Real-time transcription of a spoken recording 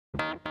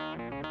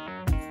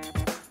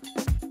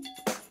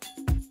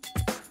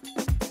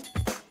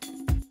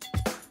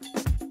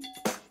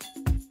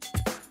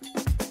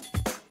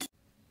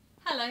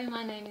Hello,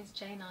 my name is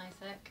Jane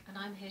Isaac and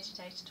I'm here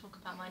today to talk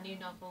about my new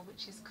novel,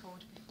 which is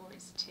called Before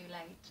It's Too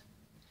Late.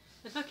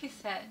 The book is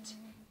set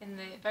in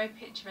the very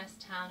picturesque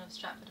town of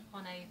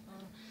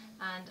Stratford-upon-Avon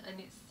and in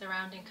its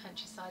surrounding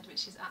countryside,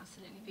 which is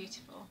absolutely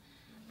beautiful.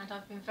 And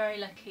I've been very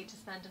lucky to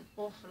spend an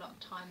awful lot of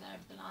time there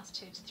over the last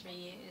 2 to 3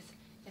 years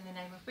in the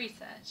name of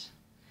research.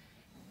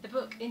 The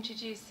book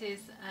introduces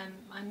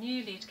a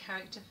new lead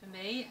character for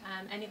me.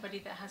 Anybody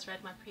that has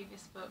read my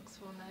previous books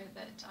will know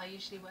that I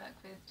usually work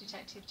with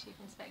Detective Chief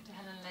Inspector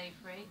Helen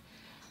Lavery.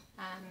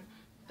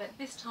 But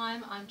this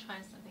time I'm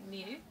trying something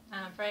new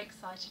and I'm very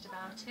excited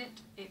about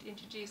it. It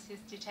introduces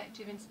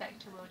Detective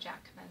Inspector Will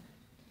Jackman,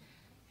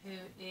 who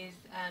is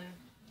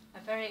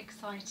a very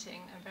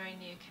exciting and very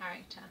new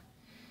character.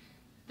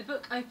 The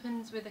book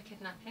opens with a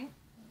kidnapping.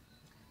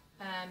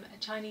 A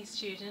Chinese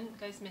student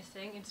goes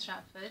missing in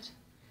Stratford.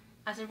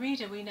 As a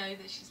reader, we know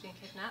that she's been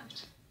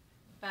kidnapped,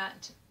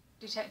 but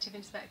Detective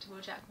Inspector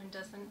Will Jackman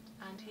doesn't,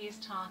 and he is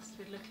tasked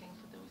with looking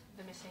for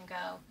the missing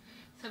girl.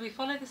 So we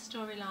follow the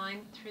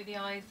storyline through the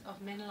eyes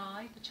of Min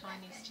Lai, the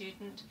Chinese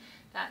student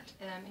that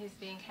is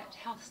being kept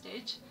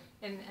hostage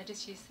in a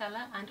disused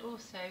cellar, and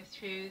also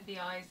through the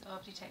eyes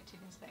of Detective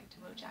Inspector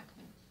Will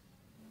Jackman.